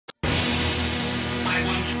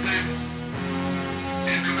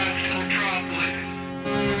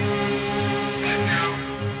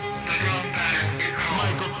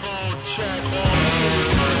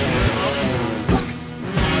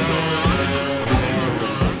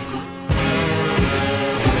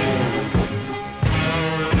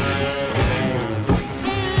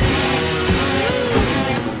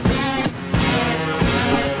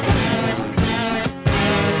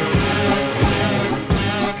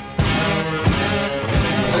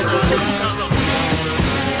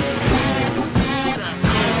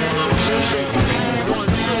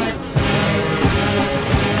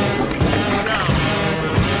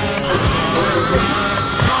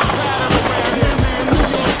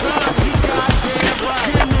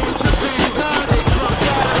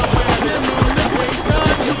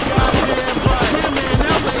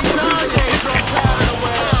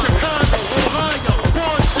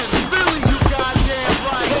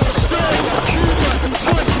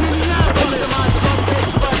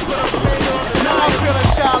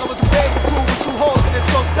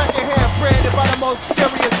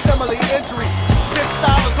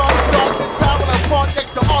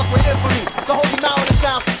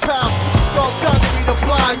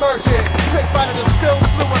merchant. Pick by the distilled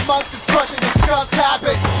fluid monks and crushing disgust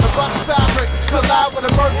habit. The bust fabric, collide with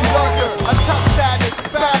a murky lurker. A tough sadness,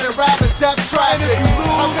 battered rabbits, death tragic.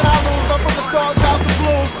 How can I lose? I'm from the dog house of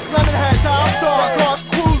blues. Lemon heads, how I'm thought. Cross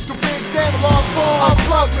cruise, the big Santa Claus fools.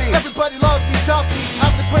 Unplug me, everybody loves me, dusty.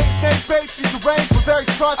 I'm the greatest name face, she's the range, but very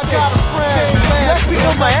trusted. I got a friend, Let's beat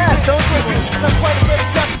on my ass, don't you? that's quite a bit of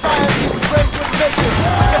depth science. He was raised with bitches.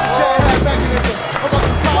 Get the J-head mechanism. Amongst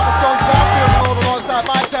the cobblestones, battlefield alone alongside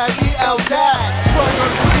my tag, E.L. Dash. Running on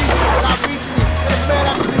the beach, without reaching me. And as a man,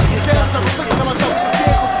 I'm thinking dance. I'm reflecting on myself as a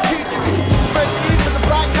vehicle for teaching me. Ready to eat in the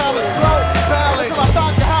black collars, throat, balance. Until I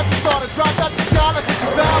thought you had the thought, I dropped out the sky like it's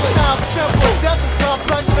your balance. Sounds simple, death is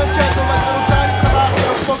complex and ungentle. Like little Johnny in the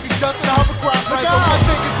hospital, smoking dust in a hovercraft rifle. I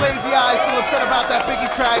think his lazy eyes still upset about that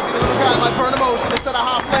Biggie tragedy. The little guy might burn emotion instead of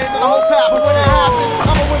hot flame in the whole tap. But when it happens,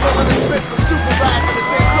 I'm a wiggle in the